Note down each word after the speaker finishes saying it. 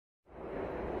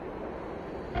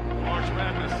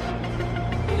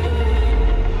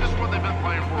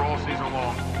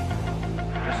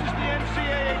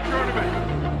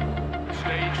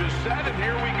is set, and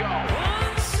here we go.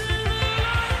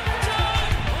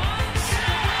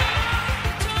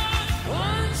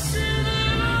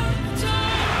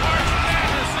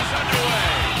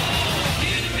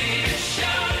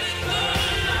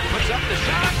 Up the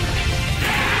shot.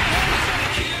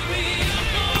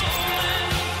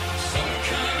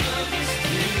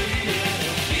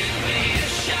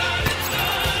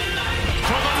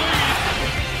 For the lead.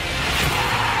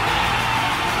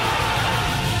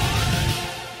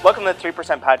 Welcome to the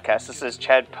 3% Podcast. This is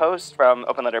Chad Post from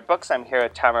Open Letter Books. I'm here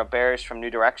with Tom Roberge from New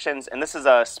Directions, and this is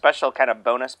a special kind of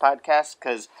bonus podcast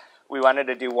because we wanted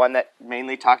to do one that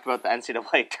mainly talked about the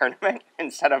NCAA tournament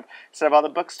instead of all the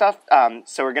book stuff.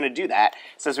 So we're going to do that.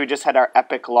 Since we just had our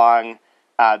epic long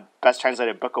Best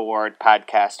Translated Book Award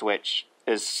podcast, which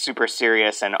is super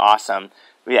serious and awesome.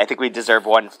 I think we deserve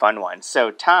one fun one. So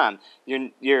Tom,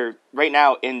 you're right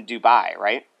now in Dubai,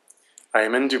 right? I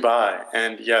am in Dubai,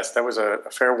 and yes, that was a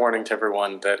fair warning to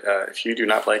everyone that if you do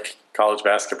not like college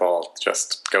basketball,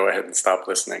 just go ahead and stop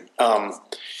listening.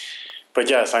 But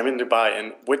yes, I'm in Dubai,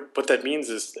 and what that means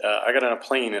is I got on a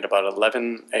plane at about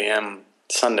 11 a.m.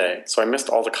 Sunday, so I missed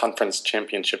all the conference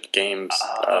championship games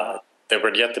that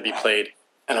were yet to be played,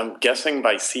 and I'm guessing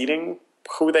by seeding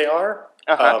who they are.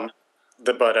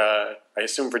 But I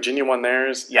assume Virginia won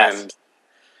theirs, yes. And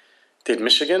did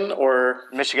Michigan or...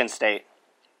 Michigan State.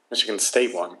 Michigan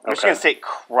State won. Okay. Michigan State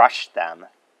crushed them.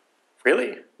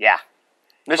 Really? Yeah.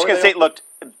 Michigan State looked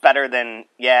better than...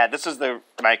 Yeah, this is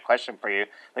my question for you.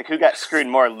 Like, who got screwed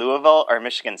more, Louisville or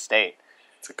Michigan State?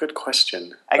 It's a good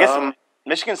question. I guess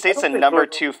Michigan State's the number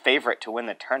 2 favorite to win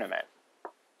the tournament.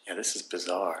 Yeah, this is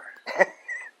bizarre.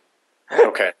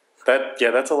 Okay.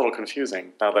 That's a little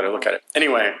confusing now that I look at it.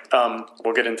 Anyway,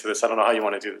 we'll get into this. I don't know how you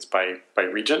want to do this, by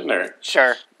region or...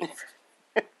 Sure.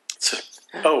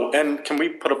 Oh, and can we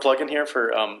put a plug in here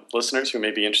for listeners who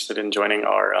may be interested in joining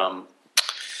our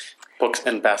Books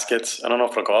and Baskets? I don't know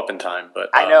if it'll go up in time, but...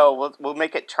 I know. We'll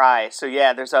make it try. So,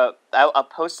 yeah, there's I'll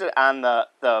post it on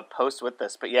the post with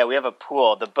this. But, yeah, we have a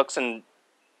pool, the Books and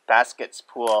Baskets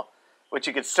pool, which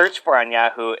you could search for on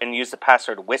Yahoo and use the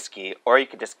password whiskey, or you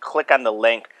could just click on the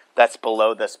link that's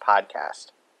below this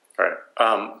podcast. All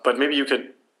right. But maybe you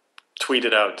could tweet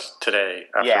it out today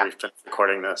after we finish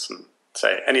recording this and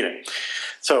say anything.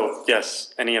 So,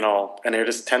 yes, any and all. And it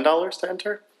is $10 to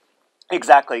enter?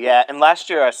 Exactly, yeah. And last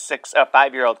year, a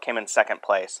 5-year-old came in second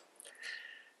place.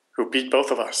 Who beat both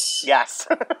of us. Yes.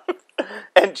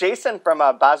 And Jason from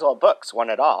Boswell Books won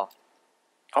it all.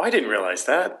 Oh, I didn't realize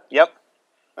that. Yep.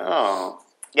 Oh.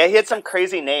 Yeah, he had some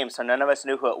crazy name, so none of us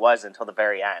knew who it was until the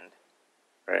very end.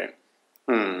 Right.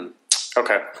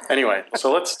 Okay. Anyway,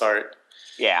 so let's start.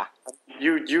 Yeah.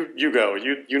 You go.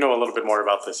 You know a little bit more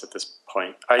about this at this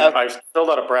point. I filled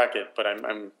out a bracket, but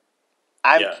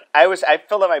I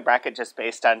filled out my bracket just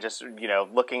based on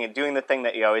looking and doing the thing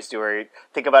that you always do, where you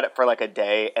think about it for like a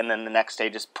day, and then the next day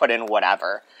just put in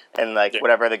whatever and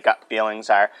whatever the gut feelings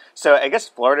are. So I guess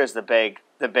Florida's the big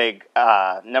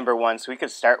number one. So we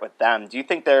could start with them. Do you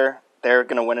think they're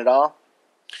going to win it all?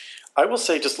 I will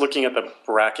say, just looking at the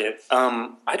bracket,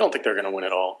 I don't think they're going to win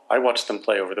it all. I watched them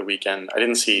play over the weekend. I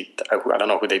didn't see. I don't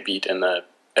know who they beat in the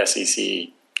SEC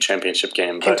championship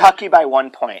game. Kentucky by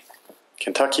 1 point.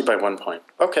 Kentucky by 1 point.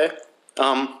 Okay.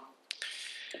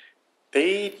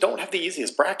 They don't have the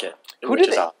easiest bracket. Who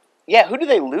do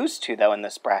they lose to though in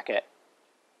this bracket?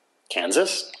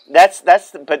 Kansas.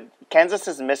 But Kansas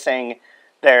is missing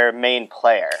their main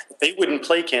player. They wouldn't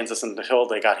play Kansas until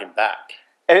they got him back.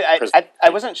 I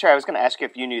wasn't sure. I was going to ask you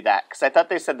if you knew that, because I thought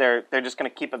they said they're just going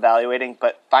to keep evaluating,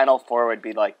 but Final Four would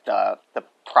be like the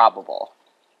probable.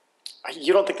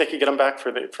 You don't think they could get him back for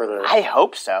the? I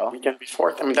hope so. Weekend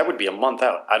before. I mean, that would be a month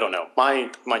out. I don't know.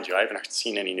 Mind you, I haven't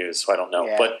seen any news, so I don't know.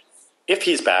 Yeah. But if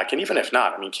he's back, and even if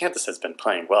not, I mean, Kansas has been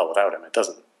playing well without him. It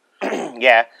doesn't.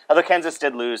 Yeah, although Kansas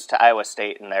did lose to Iowa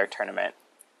State in their tournament.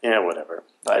 Yeah, whatever.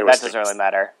 But that doesn't really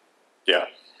matter. Yeah.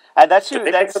 That's who.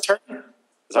 Did they make the tournament?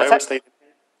 Is Iowa State?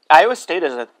 Iowa State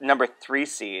is a number 3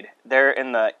 seed. They're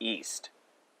in the East.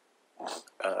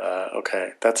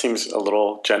 Okay, that seems a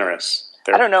little generous.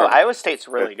 I don't know. Iowa State's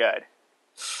really good. Okay.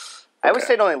 Iowa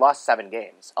State only lost 7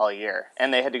 games all year,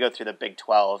 and they had to go through the Big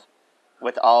 12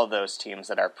 with all of those teams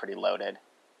that are pretty loaded.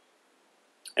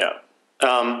 Yeah.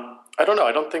 I don't know.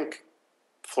 I don't think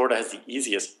Florida has the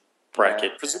easiest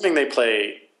bracket. Yeah. Presuming they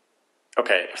play...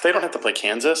 Okay, if they don't have to play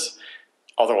Kansas,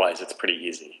 otherwise it's pretty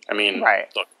easy. I mean,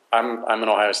 Look, I'm an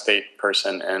Ohio State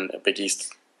person and a Big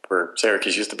East, where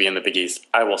Syracuse used to be in the Big East.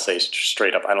 I will say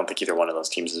straight up, I don't think either one of those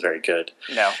teams is very good.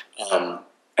 No.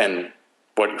 And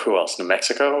who else? New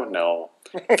Mexico? No.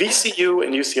 VCU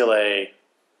and UCLA,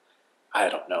 I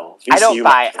don't know. VCU I don't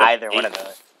buy either one of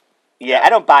those. Yeah, I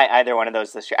don't buy either one of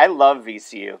those this year. I love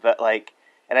VCU, but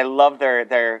and I love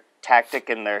their tactic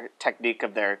and their technique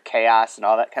of their chaos and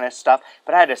all that kind of stuff,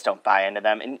 but I just don't buy into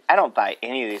them, and I don't buy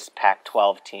any of these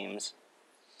Pac-12 teams.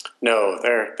 No,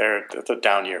 it's a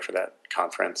down year for that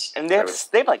conference. And they have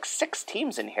 6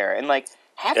 teams in here, and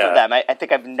half Yeah. of them I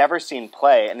think I've never seen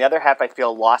play, and the other half I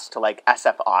feel lost to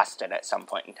SF Austin at some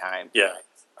point in time. Yeah,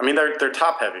 I mean they're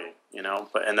top heavy,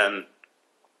 and then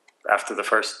after the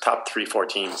first top 3-4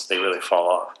 teams, they really fall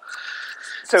off.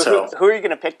 So who are you going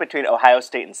to pick between Ohio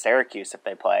State and Syracuse if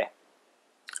they play?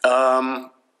 I'm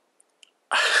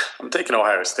taking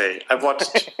Ohio State. I've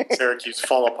watched Syracuse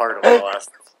fall apart over the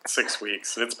last 6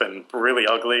 weeks, and it's been really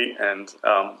ugly and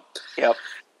Yep.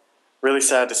 really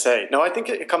sad to say. No, I think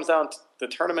it comes down to the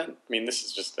tournament. I mean, this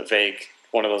is just a vague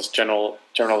one of those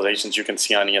generalizations you can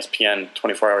see on ESPN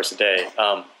 24 hours a day.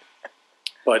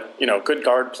 But good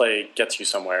guard play gets you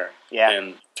somewhere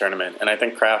in tournament, and I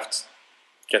think Kraft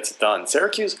gets it done.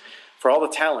 Syracuse, for all the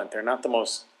talent, they're not the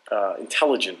most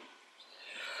intelligent.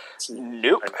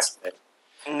 Nope.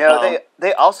 No,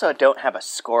 they also don't have a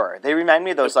scorer. They remind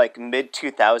me of those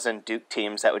mid-2000 Duke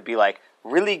teams that would be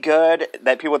really good,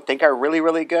 that people would think are really,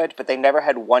 really good, but they never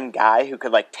had one guy who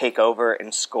could take over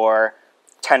and score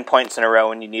 10 points in a row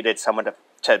when you needed someone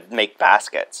to make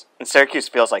baskets. And Syracuse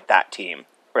feels like that team,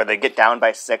 where they get down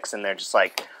by 6 and they're just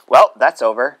well, that's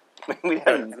over.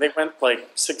 And they went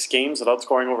 6 games without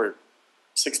scoring over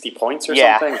 60 points or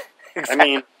Yeah, something. exactly. I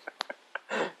mean,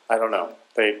 I don't know.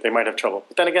 They might have trouble.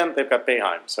 But then again, they've got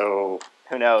Boeheim, so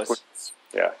Who knows?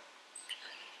 yeah.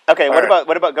 Okay, All right.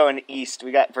 what about going east?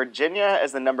 We got Virginia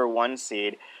as the number 1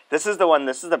 seed. This is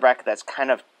the bracket that's kind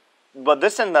of,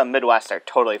 this and the Midwest are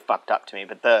totally fucked up to me,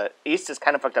 but the East is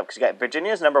kind of fucked up because you got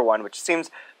Virginia's number 1, which seems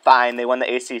fine. They won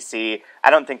the ACC. I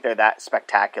don't think they're that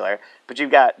spectacular. But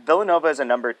you've got Villanova as a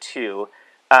number 2,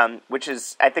 which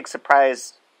is, I think,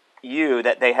 surprised you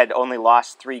that they had only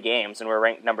lost 3 games and were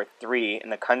ranked number 3 in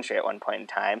the country at one point in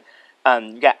time.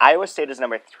 You got Iowa State as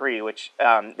number 3, which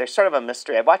they're sort of a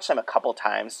mystery. I've watched them a couple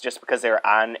times just because they were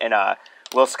on in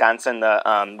Wisconsin. The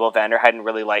Will Vanderheiden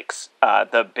really likes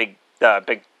the Big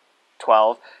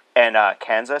 12 and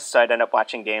Kansas, so I'd end up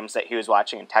watching games that he was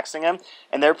watching and texting him,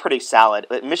 and they're pretty solid.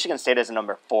 But Michigan State as a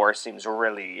number 4 seems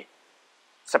really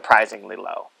surprisingly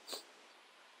low.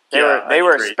 They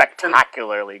were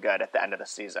spectacularly good at the end of the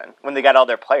season when they got all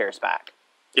their players back.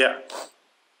 Yeah.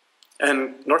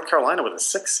 And North Carolina with a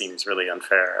 6 seems really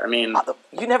unfair. I mean,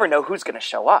 you never know who's going to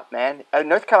show up, man.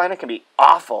 North Carolina can be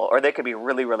awful, or they could be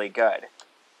really, really good.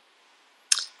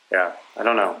 Yeah, I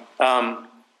don't know.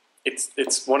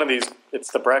 It's one of these.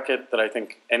 It's the bracket that I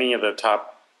think any of the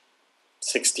top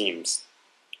 6 teams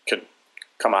could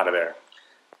come out of there.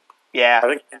 Yeah, I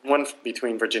think one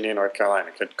between Virginia and North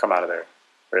Carolina could come out of there.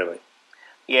 Really.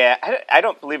 Yeah, I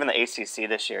don't believe in the ACC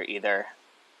this year either.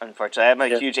 Unfortunately, I'm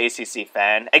a huge ACC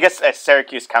fan. I guess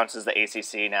Syracuse counts as the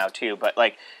ACC now too, but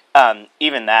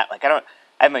even that,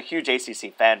 I'm a huge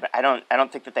ACC fan, but I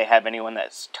don't think that they have anyone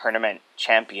that's tournament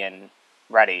champion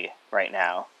ready right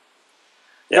now.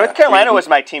 Yeah. North Carolina was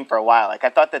my team for a while. I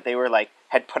thought that they were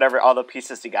had put all the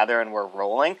pieces together and were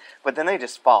rolling, but then they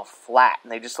just fall flat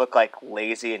and they just look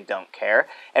lazy and don't care.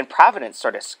 And Providence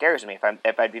sort of scares me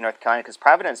if I'd be North Carolina, because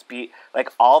Providence beat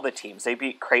all the teams. They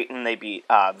beat Creighton, they beat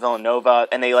Villanova,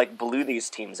 and they blew these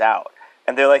teams out.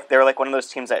 And they're one of those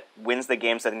teams that wins the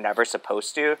games that they're never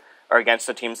supposed to, or against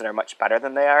the teams that are much better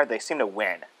than they are. They seem to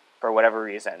win for whatever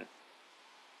reason.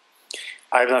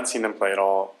 I've not seen them play at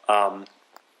all,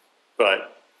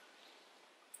 but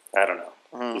I don't know.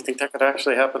 Do you think that could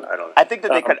actually happen? I don't know. I think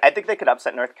that they could. I think they could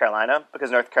upset North Carolina,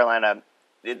 because North Carolina,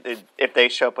 if they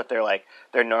show up with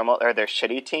their normal or their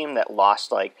shitty team that lost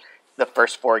the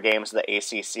first 4 games of the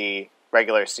ACC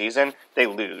regular season, they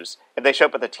lose. If they show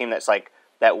up with a team that's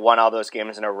that won all those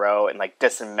games in a row and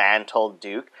dismantled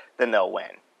Duke, then they'll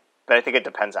win. But I think it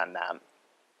depends on them.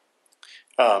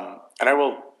 And I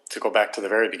will, to go back to the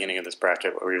very beginning of this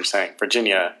bracket, what we were saying,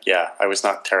 Virginia, I was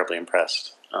not terribly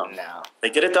impressed. No, they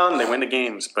get it done. They win the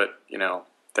games, but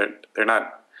they're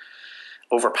not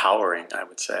overpowering. I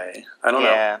would say. I don't know.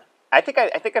 Yeah, I think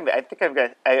I've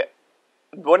got.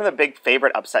 One of the big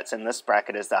favorite upsets in this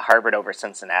bracket is the Harvard over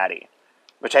Cincinnati,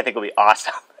 which I think will be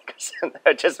awesome.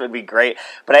 It just would be great.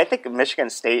 But I think Michigan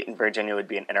State and Virginia would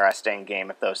be an interesting game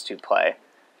if those two play.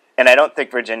 And I don't think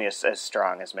Virginia's as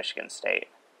strong as Michigan State.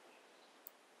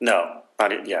 No,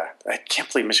 not it. Yeah, I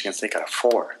can't believe Michigan State got a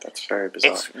 4. That's very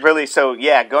bizarre. It's really so.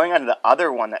 Yeah, going on to the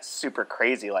other one that's super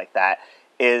crazy like that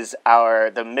is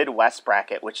the Midwest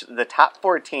bracket, which the top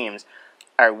 4 teams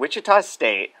are Wichita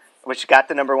State, which got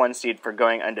the number 1 seed for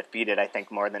going undefeated, I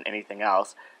think, more than anything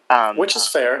else. Which is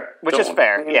fair.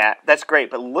 Yeah, that's great.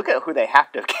 But look at who they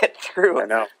have to get through. I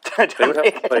know. To They would have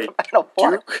make to it play the Final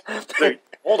Four. Duke.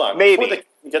 Hold on. Maybe. Before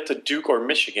they get to Duke or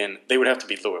Michigan, they would have to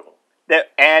beat Louisville.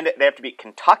 And they have to beat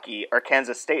Kentucky or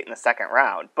Kansas State in the second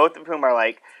round, both of whom are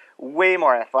like way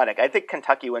more athletic. I think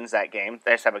Kentucky wins that game.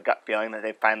 They just have a gut feeling that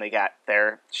they finally got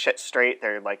their shit straight.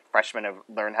 Their like freshmen have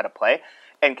learned how to play.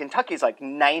 And Kentucky's like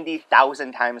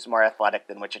 90,000 times more athletic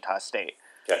than Wichita State.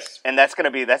 Yes. And that's gonna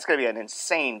be an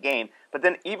insane game. But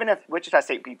then even if Wichita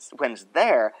State wins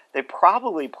there, they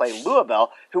probably play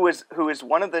Louisville, who is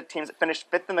one of the teams that finished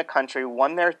 5th in the country,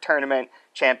 won their tournament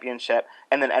championship,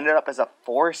 and then ended up as a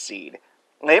 4 seed.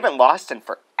 And they haven't lost in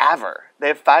forever. They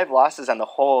have 5 losses on the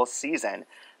whole season.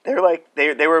 They're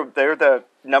the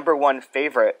number 1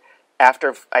 favorite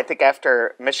after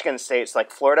Michigan State. It's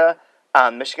like Florida,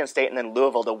 Michigan State, and then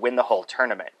Louisville to win the whole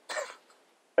tournament,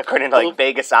 according to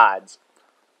Vegas odds.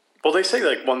 Well, they say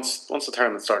like once the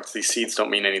tournament starts, these seeds don't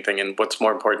mean anything, and what's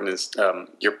more important is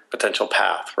your potential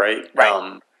path, right?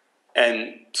 Right.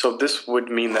 And so this would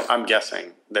mean that I'm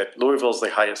guessing that Louisville's the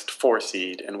highest 4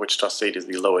 seed, and Wichita State is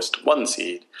the lowest 1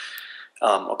 seed,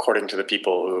 according to the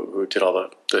people who did all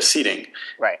the seeding.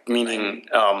 Right. Meaning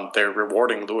they're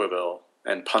rewarding Louisville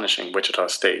and punishing Wichita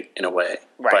State in a way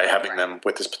by having them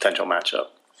with this potential matchup.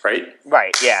 Right?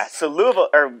 Right, yeah. So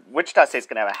Wichita State's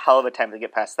going to have a hell of a time to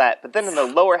get past that. But then in the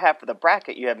lower half of the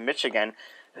bracket, you have Michigan,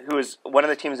 who is one of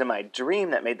the teams in my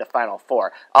dream that made the Final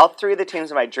Four. All 3 of the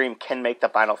teams in my dream can make the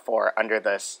Final Four under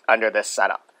this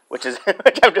setup, which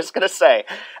I'm just going to say.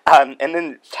 And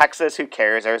then Texas, who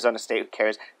cares? Arizona State, who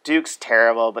cares? Duke's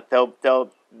terrible, but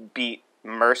they'll beat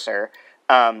Mercer.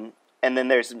 And then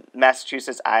there's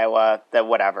Massachusetts, Iowa,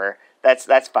 whatever.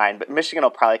 That's fine, but Michigan will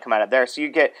probably come out of there. So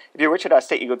if you're Wichita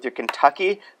State, you go through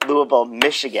Kentucky, Louisville,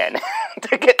 Michigan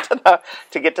to get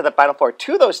to the Final Four.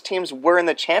 2 of those teams were in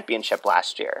the championship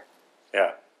last year.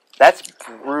 Yeah, that's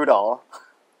brutal.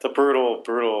 The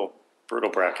brutal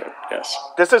bracket. Yes,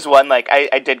 this is one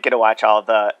I did get to watch all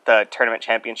the tournament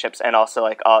championships and also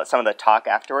some of the talk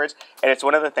afterwards. And it's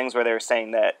one of the things where they were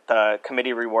saying that the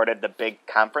committee rewarded the big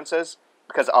conferences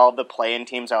because all the play-in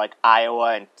teams are like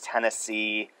Iowa and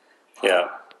Tennessee. Yeah.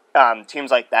 Teams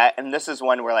like that, and this is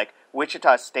one where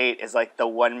Wichita State is the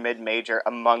one mid-major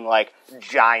among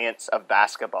giants of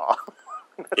basketball.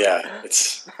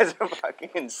 It's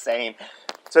fucking insane.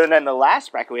 So then in the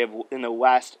last bracket we have in the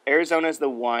West, Arizona's the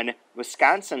 1,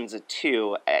 Wisconsin's a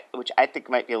 2, which I think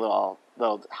might be a little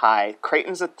high.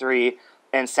 Creighton's a 3,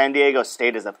 and San Diego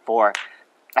State is a 4.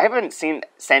 I haven't seen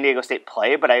San Diego State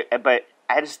play, but I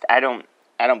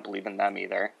don't believe in them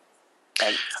either.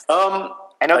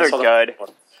 I know they're good.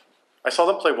 I saw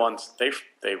them play once.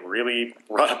 They really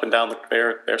run up and down.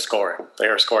 They're scoring. They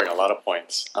are scoring a lot of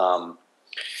points. I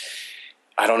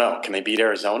don't know. Can they beat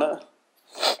Arizona?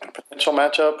 A potential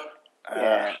matchup.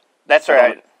 Yeah, that's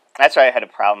right. That's where I had a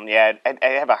problem. Yeah, I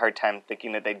have a hard time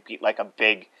thinking that they'd beat a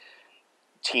big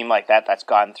team like that that's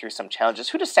gone through some challenges.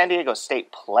 Who does San Diego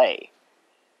State play?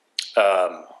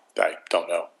 I don't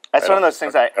know. That's one of those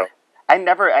things I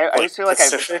always feel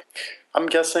Pacific, I'm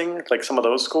guessing, some of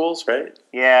those schools, right?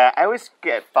 Yeah, I always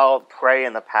followed prey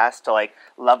in the past to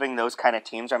loving those kind of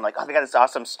teams where I'm oh, they got this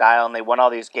awesome style and they won all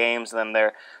these games and then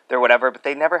they're whatever, but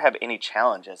they never have any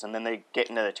challenges, and then they get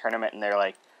into the tournament and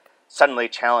they're suddenly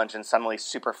challenged and suddenly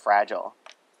super fragile.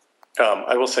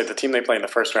 I will say the team they play in the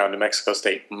first round, New Mexico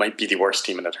State, might be the worst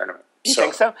team in the tournament. You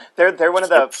think so? They're one of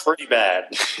the pretty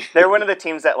bad. They're one of the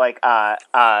teams that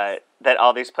that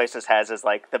all these places has is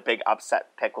the big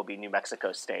upset pick will be New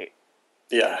Mexico State.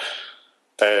 Yeah,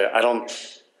 I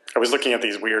was looking at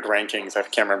these weird rankings. I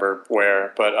can't remember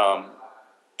where, but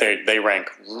they rank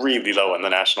really low in the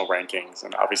national rankings,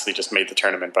 and obviously just made the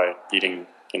tournament by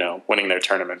winning their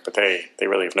tournament. But they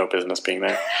really have no business being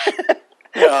there.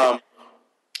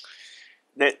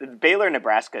 The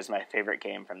Baylor-Nebraska is my favorite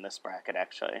game from this bracket,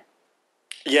 actually.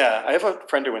 Yeah, I have a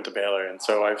friend who went to Baylor, and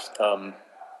so I've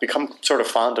become sort of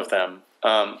fond of them.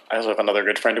 I also have another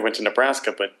good friend who went to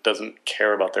Nebraska but doesn't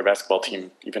care about their basketball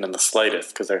team even in the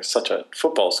slightest because they're such a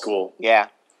football school. Yeah.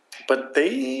 But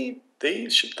they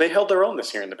held their own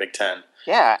this year in the Big Ten.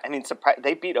 Yeah, I mean,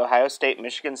 they beat Ohio State,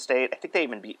 Michigan State. I think they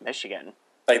even beat Michigan.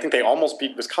 I think they almost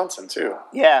beat Wisconsin, too.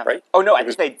 Yeah. Right? Oh, no, I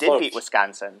think they did beat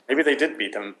Wisconsin. Maybe they did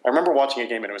beat them. I remember watching a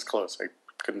game and it was close. I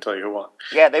couldn't tell you who won.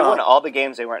 Yeah, they won all the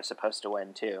games they weren't supposed to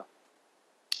win, too.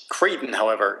 Creighton,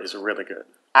 however, is really good.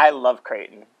 I love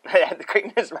Creighton.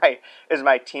 Creighton is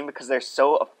my team because they're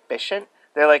so efficient.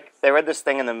 They read this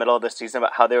thing in the middle of the season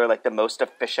about how they were the most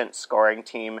efficient scoring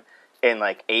team in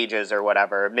ages or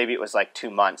whatever. Maybe it was 2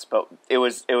 months, but it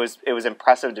was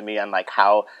impressive to me on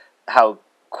how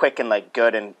quick and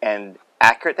good and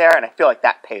accurate they are, and I feel like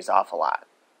that pays off a lot.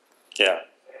 Yeah.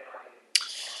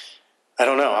 I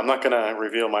don't know. I'm not going to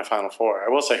reveal my Final Four. I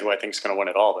will say who I think is going to win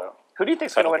it all, though. Who do you think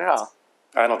is going to win it all?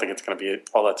 I don't think it's going to be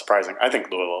all that surprising. I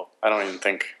think Louisville. I don't even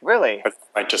think. Really? I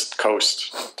might just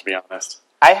coast, to be honest.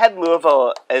 I had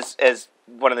Louisville as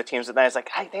one of the teams, and then I was like,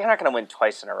 they're not going to win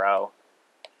twice in a row.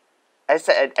 I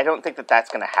said I don't think that's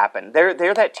going to happen.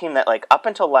 They're that team that, like, up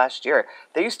until last year,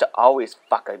 they used to always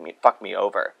fuck me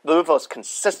over. Louisville's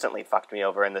consistently fucked me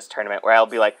over in this tournament, where I'll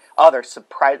be like, oh, they're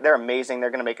surprised, they're amazing, they're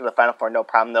going to make it to the Final Four, no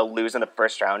problem. They'll lose in the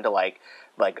first round to like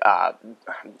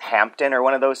Hampton or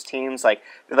one of those teams. Like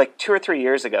 2 or 3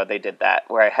 years ago, they did that,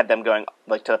 where I had them going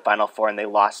like to the Final Four, and they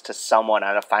lost to someone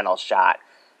on a final shot,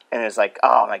 and it was like,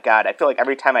 oh my god, I feel like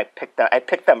every time I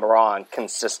pick them wrong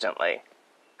consistently.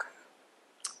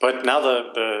 But now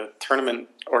the tournament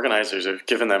organizers have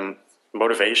given them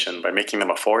motivation by making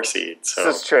them a 4 seed. So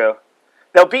this is true.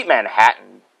 They'll beat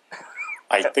Manhattan.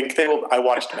 I think they will. I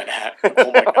watched Manhattan.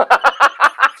 Oh my god,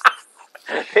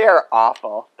 they are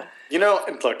awful. You know,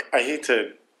 and look, I hate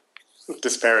to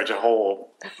disparage a whole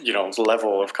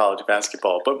level of college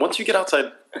basketball, but once you get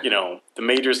outside, the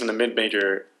majors and the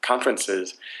mid-major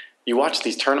conferences, you watch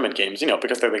these tournament games,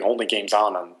 because they're the only games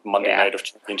on Monday night of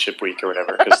championship week or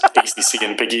whatever, because ACC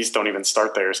and Big East don't even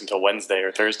start theirs until Wednesday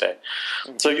or Thursday.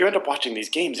 So you end up watching these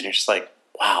games, and you're just like,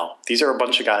 wow, these are a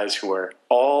bunch of guys who are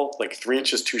all like 3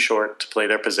 inches too short to play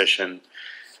their position,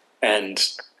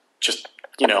 and just,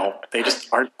 they just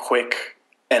aren't quick,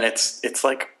 and it's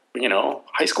like,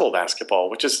 high school basketball,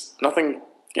 which is nothing.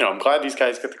 I'm glad these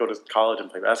guys get to go to college and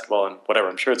play basketball and whatever.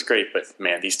 I'm sure it's great, but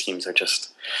man, these teams are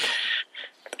just...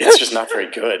 It's just not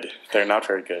very good. They're not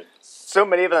very good. So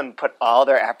many of them put all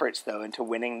their efforts, though, into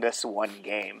winning this one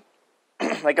game.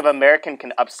 Like, if American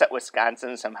can upset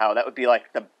Wisconsin somehow, that would be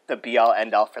like the be-all,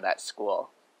 end-all for that school.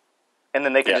 And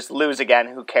then they could just lose again.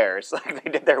 Who cares? Like,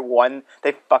 they did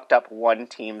they fucked up one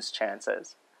team's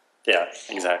chances. Yeah,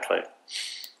 exactly.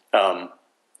 I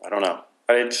don't know.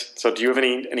 So do you have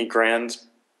any grand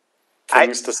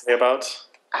things to say about?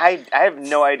 I have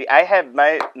no idea. I have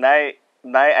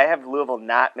I have Louisville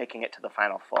not making it to the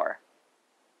Final Four.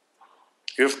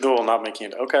 You have Louisville not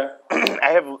making it. Okay. I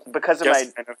have because of I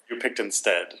know you picked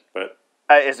instead, but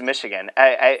is Michigan.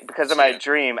 I because of my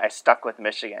dream, I stuck with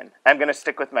Michigan. I'm going to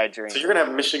stick with my dream. So you're going to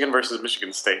have Michigan versus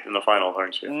Michigan State in the final,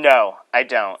 aren't you? No, I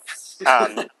don't.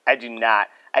 I do not.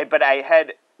 But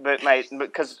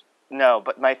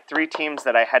my 3 teams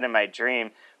that I had in my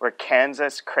dream were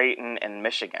Kansas, Creighton, and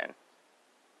Michigan.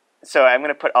 So I'm going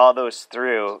to put all those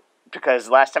through. Because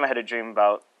last time I had a dream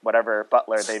about whatever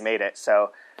Butler, they made it.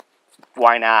 So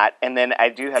why not? And then I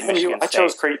do have Michigan State. I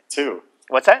chose Creighton too.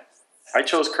 What's that? I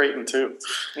chose Creighton too.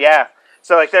 Yeah.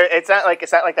 So like it's not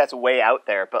like that's way out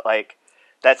there, but like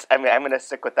I'm going to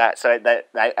stick with that. So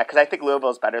because I think Louisville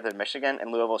is better than Michigan, and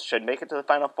Louisville should make it to the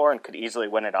Final Four and could easily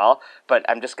win it all. But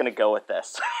I'm just going to go with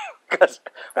this because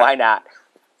why not?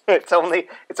 It's only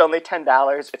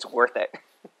 $10. It's worth it.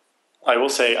 I will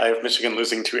say I have Michigan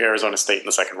losing to Arizona State in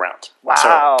the second round. Wow.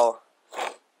 So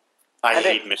I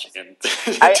hate Michigan.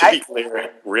 To be clear, I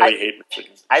really hate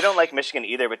Michigan. I don't like Michigan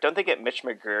either, but don't they get Mitch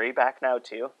McGurry back now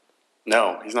too?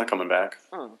 No, he's not coming back.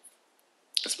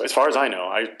 As far as I know,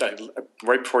 I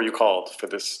right before you called for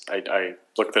this, I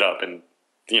looked it up, and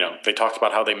they talked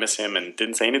about how they miss him and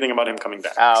didn't say anything about him coming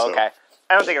back. Oh, okay.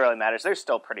 I don't think it really matters. They're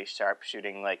still pretty sharp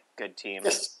shooting, like good teams.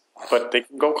 Yes, but they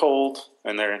can go cold,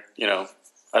 and they're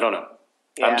I don't know.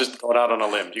 Yeah. I'm just going out on a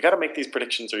limb. You got to make these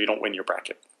predictions, or you don't win your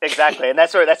bracket. Exactly, and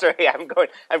that's where yeah, I'm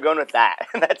going with that.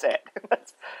 That's it.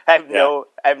 I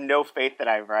have no faith that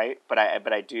I'm right, but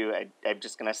I do. I'm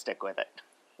just gonna stick with it.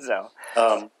 So,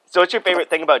 what's your favorite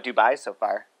thing about Dubai so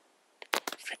far?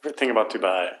 Favorite thing about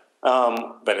Dubai,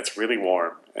 that it's really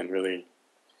warm and really,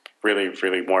 really,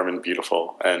 really warm and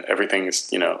beautiful, and everything is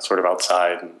sort of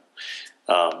outside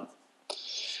and.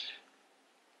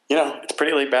 It's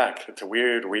pretty laid back. It's a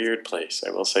weird place.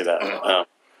 I will say that.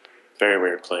 Very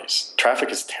weird place.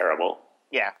 Traffic is terrible.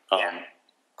 Yeah.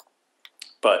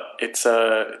 But it's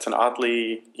an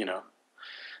oddly,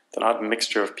 it's an odd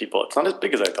mixture of people. It's not as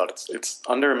big as I thought. It's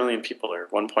under 1 million people, or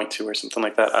 1.2 or something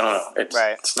like that. I don't know.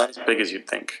 It's not as big as you'd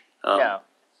think. Yeah.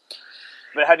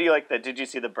 But how do you like did you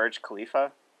see the Burj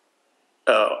Khalifa?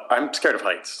 I'm scared of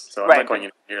heights, so I'm not going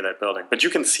near that building. But you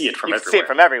can see it from everywhere. You can see it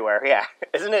from everywhere, yeah.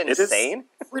 Isn't it insane?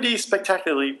 It's a pretty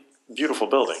spectacularly beautiful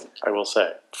building, I will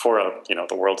say, for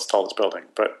the world's tallest building.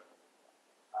 But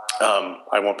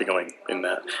I won't be going in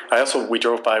that. We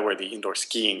drove by where the indoor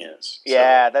skiing is. So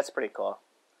yeah, that's pretty cool.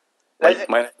 Might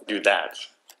have to do that.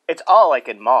 It's all like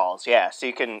in malls, yeah. So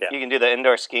you can do the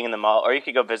indoor skiing in the mall, or you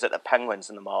could go visit the penguins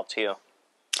in the mall too.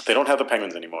 They don't have the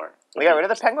Penguins anymore. We got rid of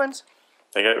the Penguins?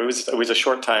 It was a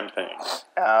short time thing.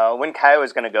 When Kai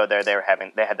was going to go there, they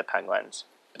had the Penguins.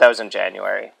 But that was in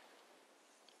January.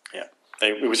 Yeah.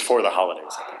 It was for the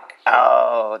holidays, I think.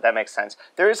 Oh, that makes sense.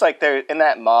 There's in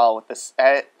that mall with this,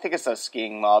 I think it's a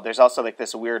skiing mall, there's also like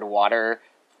this weird water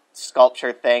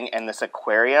sculpture thing and this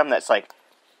aquarium that's like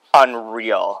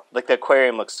unreal. Like the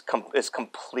aquarium is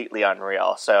completely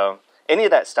unreal. So any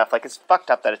of that stuff, like it's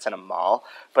fucked up that it's in a mall,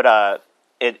 but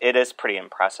it is pretty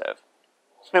impressive.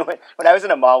 When I was in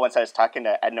a mall once, I was talking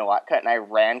to Edna Watka, and I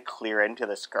ran clear into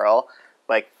this girl,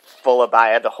 like full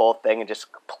abaya, the whole thing, and just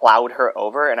plowed her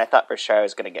over, and I thought for sure I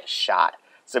was going to get shot.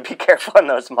 So be careful in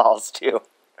those malls, too.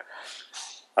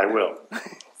 I will.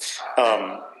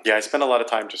 Yeah, I spend a lot of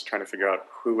time just trying to figure out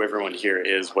who everyone here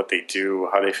is, what they do,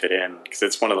 how they fit in, because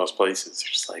it's one of those places.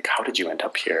 You're just like, how did you end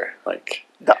up here? Like,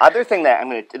 the other thing that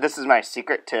this is my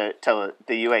secret to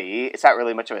the UAE. It's not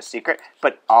really much of a secret,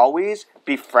 but always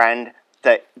befriend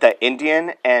the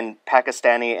Indian and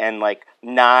Pakistani and like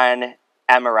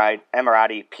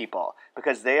non-Emirati people,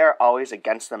 because they are always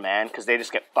against the man because they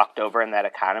just get fucked over in that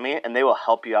economy, and they will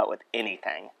help you out with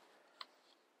anything.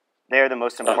 They are the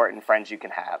most important friends you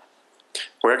can have.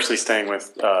 We're actually staying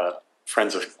with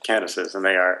friends of Candace's, and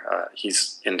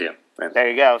he's Indian. And there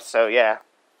you go. So yeah,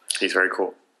 he's very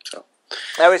cool. So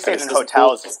I always stayed in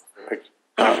hotels.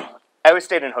 I always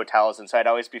stayed in hotels, and so I'd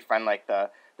always befriend like the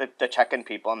check-in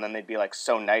people, and then they'd be like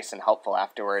so nice and helpful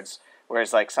afterwards.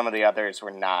 Whereas like some of the others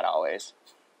were not always.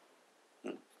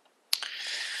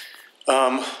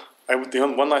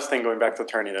 One last thing going back to the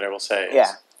tourney that I will say is,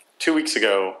 yeah. 2 weeks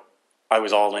ago, I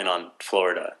was all in on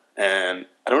Florida, and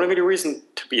I don't have any reason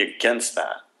to be against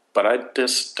that, but I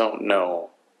just don't know.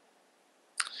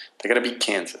 They got to beat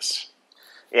Kansas.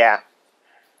 Yeah.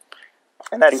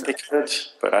 And I think they could,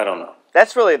 but I don't know.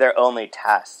 That's really their only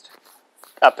test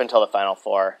up until the Final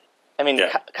Four. I mean,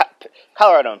 Yeah.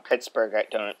 Colorado and Pittsburgh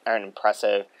aren't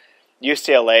impressive.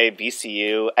 UCLA,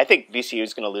 VCU. I think VCU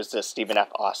is going to lose to Stephen F.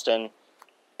 Austin,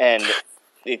 and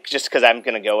just because I'm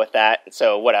going to go with that.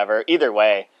 So whatever. Either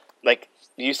way, like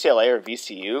UCLA or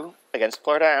VCU against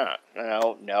Florida, I don't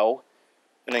know. No,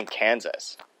 and then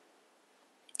Kansas.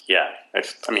 Yeah, I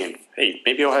mean, hey,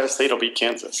 maybe Ohio State will beat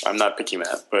Kansas. I'm not picking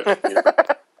that, but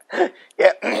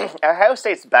yeah, Ohio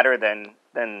State's better than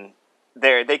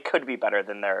they could be better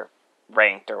than they're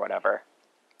ranked or whatever.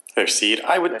 Their seed,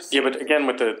 yeah, but again,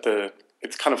 with the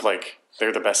it's kind of like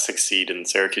they're the best 6 seed and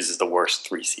Syracuse is the worst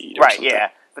 3 seed. Right? Something.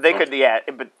 Yeah, but they could. Yeah,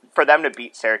 but for them to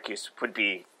beat Syracuse would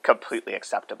be completely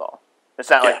acceptable. It's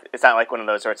not like one of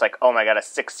those where it's like, oh my god, a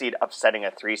 6 seed upsetting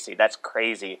a 3 seed. That's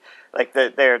crazy. Like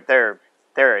they're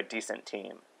a decent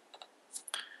team.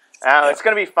 It's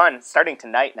going to be fun starting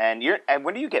tonight, man. And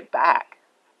when do you get back?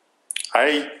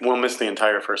 I will miss the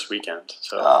entire first weekend.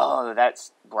 So. Oh,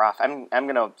 that's rough. I'm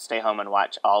going to stay home and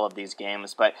watch all of these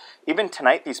games. But even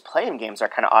tonight, these play-in games are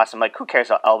kind of awesome. Like, who cares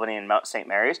about Albany and Mount St.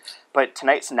 Mary's? But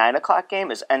tonight's 9 o'clock game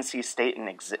is NC State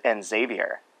and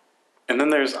Xavier. And then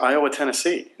there's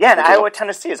Iowa-Tennessee. Yeah, and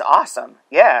Iowa-Tennessee is awesome.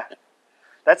 Yeah.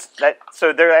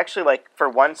 So they're actually, like, for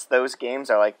once, those games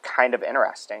are, like, kind of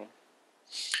interesting.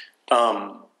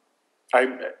 So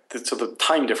the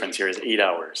time difference here is 8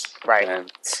 hours. Right.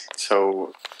 And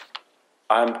so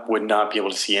I would not be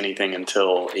able to see anything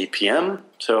until 8 p.m.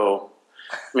 So,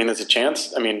 I mean, there's a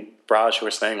chance. I mean, Raj, who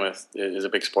we're staying with, is a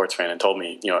big sports fan and told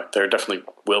me, there definitely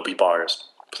will be bars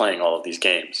playing all of these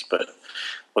games, but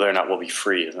whether or not we'll be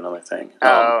free is another thing.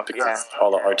 Because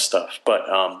all the art stuff. But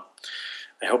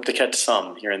I hope to catch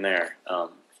some here and there.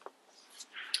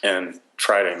 And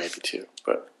Friday maybe too.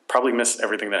 But probably miss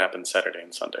everything that happened Saturday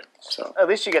and Sunday. So at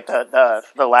least you get the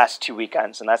last 2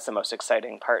 weekends, and that's the most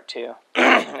exciting part too.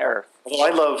 Although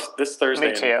I love this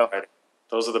Thursday. Me too. And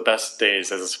those are the best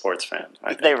days as a sports fan.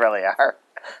 They really are.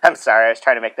 I'm sorry, I was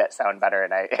trying to make that sound better,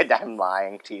 and I'm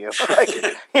lying to you. Like,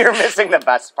 you're missing the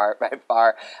best part by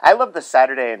far. I love the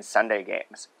Saturday and Sunday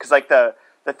games because, like, the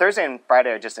Thursday and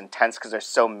Friday are just intense because there's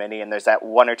so many, and there's that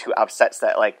 1 or 2 upsets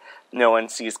that like no one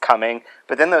sees coming.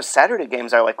 But then those Saturday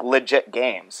games are like legit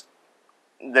games.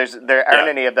 There aren't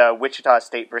any of the Wichita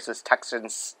State versus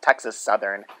Texas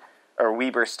Southern or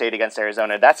Weber State against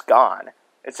Arizona. That's gone.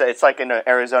 It's like in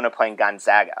Arizona playing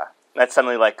Gonzaga. That's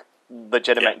suddenly like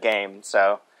legitimate game.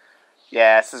 So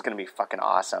yeah, this is gonna be fucking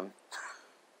awesome.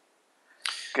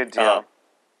 Good deal.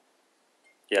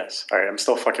 Yes. All right. I'm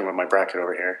still fucking with my bracket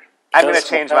over here. I'm going to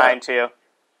change mine, too.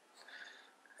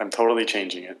 I'm totally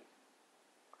changing it.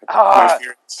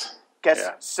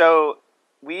 So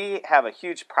we have a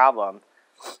huge problem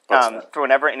for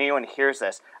whenever anyone hears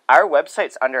this. Our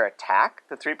website's under attack.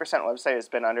 The 3% website has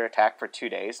been under attack for 2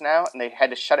 days now, and they had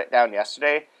to shut it down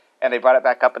yesterday and they brought it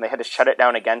back up, and they had to shut it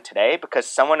down again today because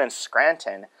someone in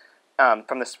Scranton,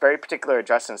 from this very particular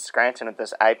address in Scranton with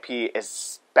this IP,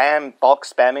 is bulk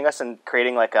spamming us and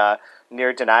creating like a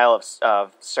near denial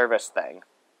of service thing.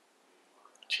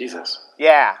 Jesus.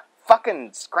 Yeah,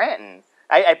 fucking Scranton.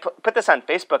 I put this on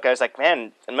Facebook. I was like,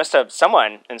 man, it must have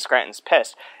someone in Scranton's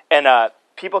pissed. And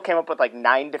people came up with like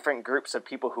 9 different groups of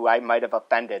people who I might have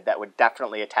offended that would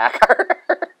definitely attack our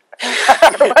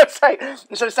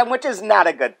website. So which is not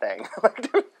a good thing. Like, to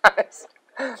be honest.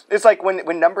 It's like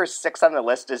when number 6 on the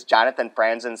list is Jonathan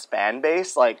Franzen's fan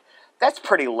base, like, that's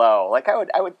pretty low. Like,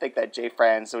 I would think that Jay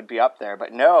Franz would be up there,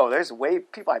 but no, there's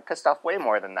people I pissed off way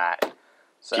more than that.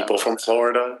 So, people from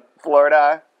Florida?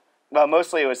 Florida. Well,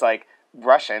 mostly it was like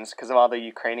Russians because of all the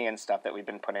Ukrainian stuff that we've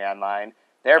been putting online.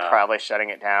 They're probably shutting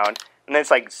it down. And then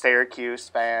it's like Syracuse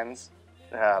fans.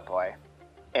 Oh, boy.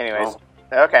 Anyways,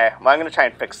 okay. Well, I'm going to try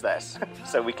and fix this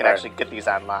so we can actually get these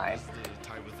online.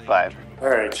 But all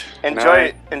right.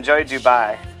 Enjoy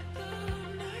Dubai.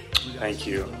 Thank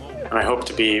you. And I hope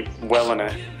to be well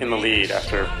in the lead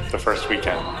after the first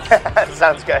weekend.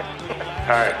 Sounds good.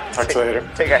 All right. Talk to you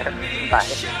later. Take care.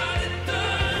 Bye.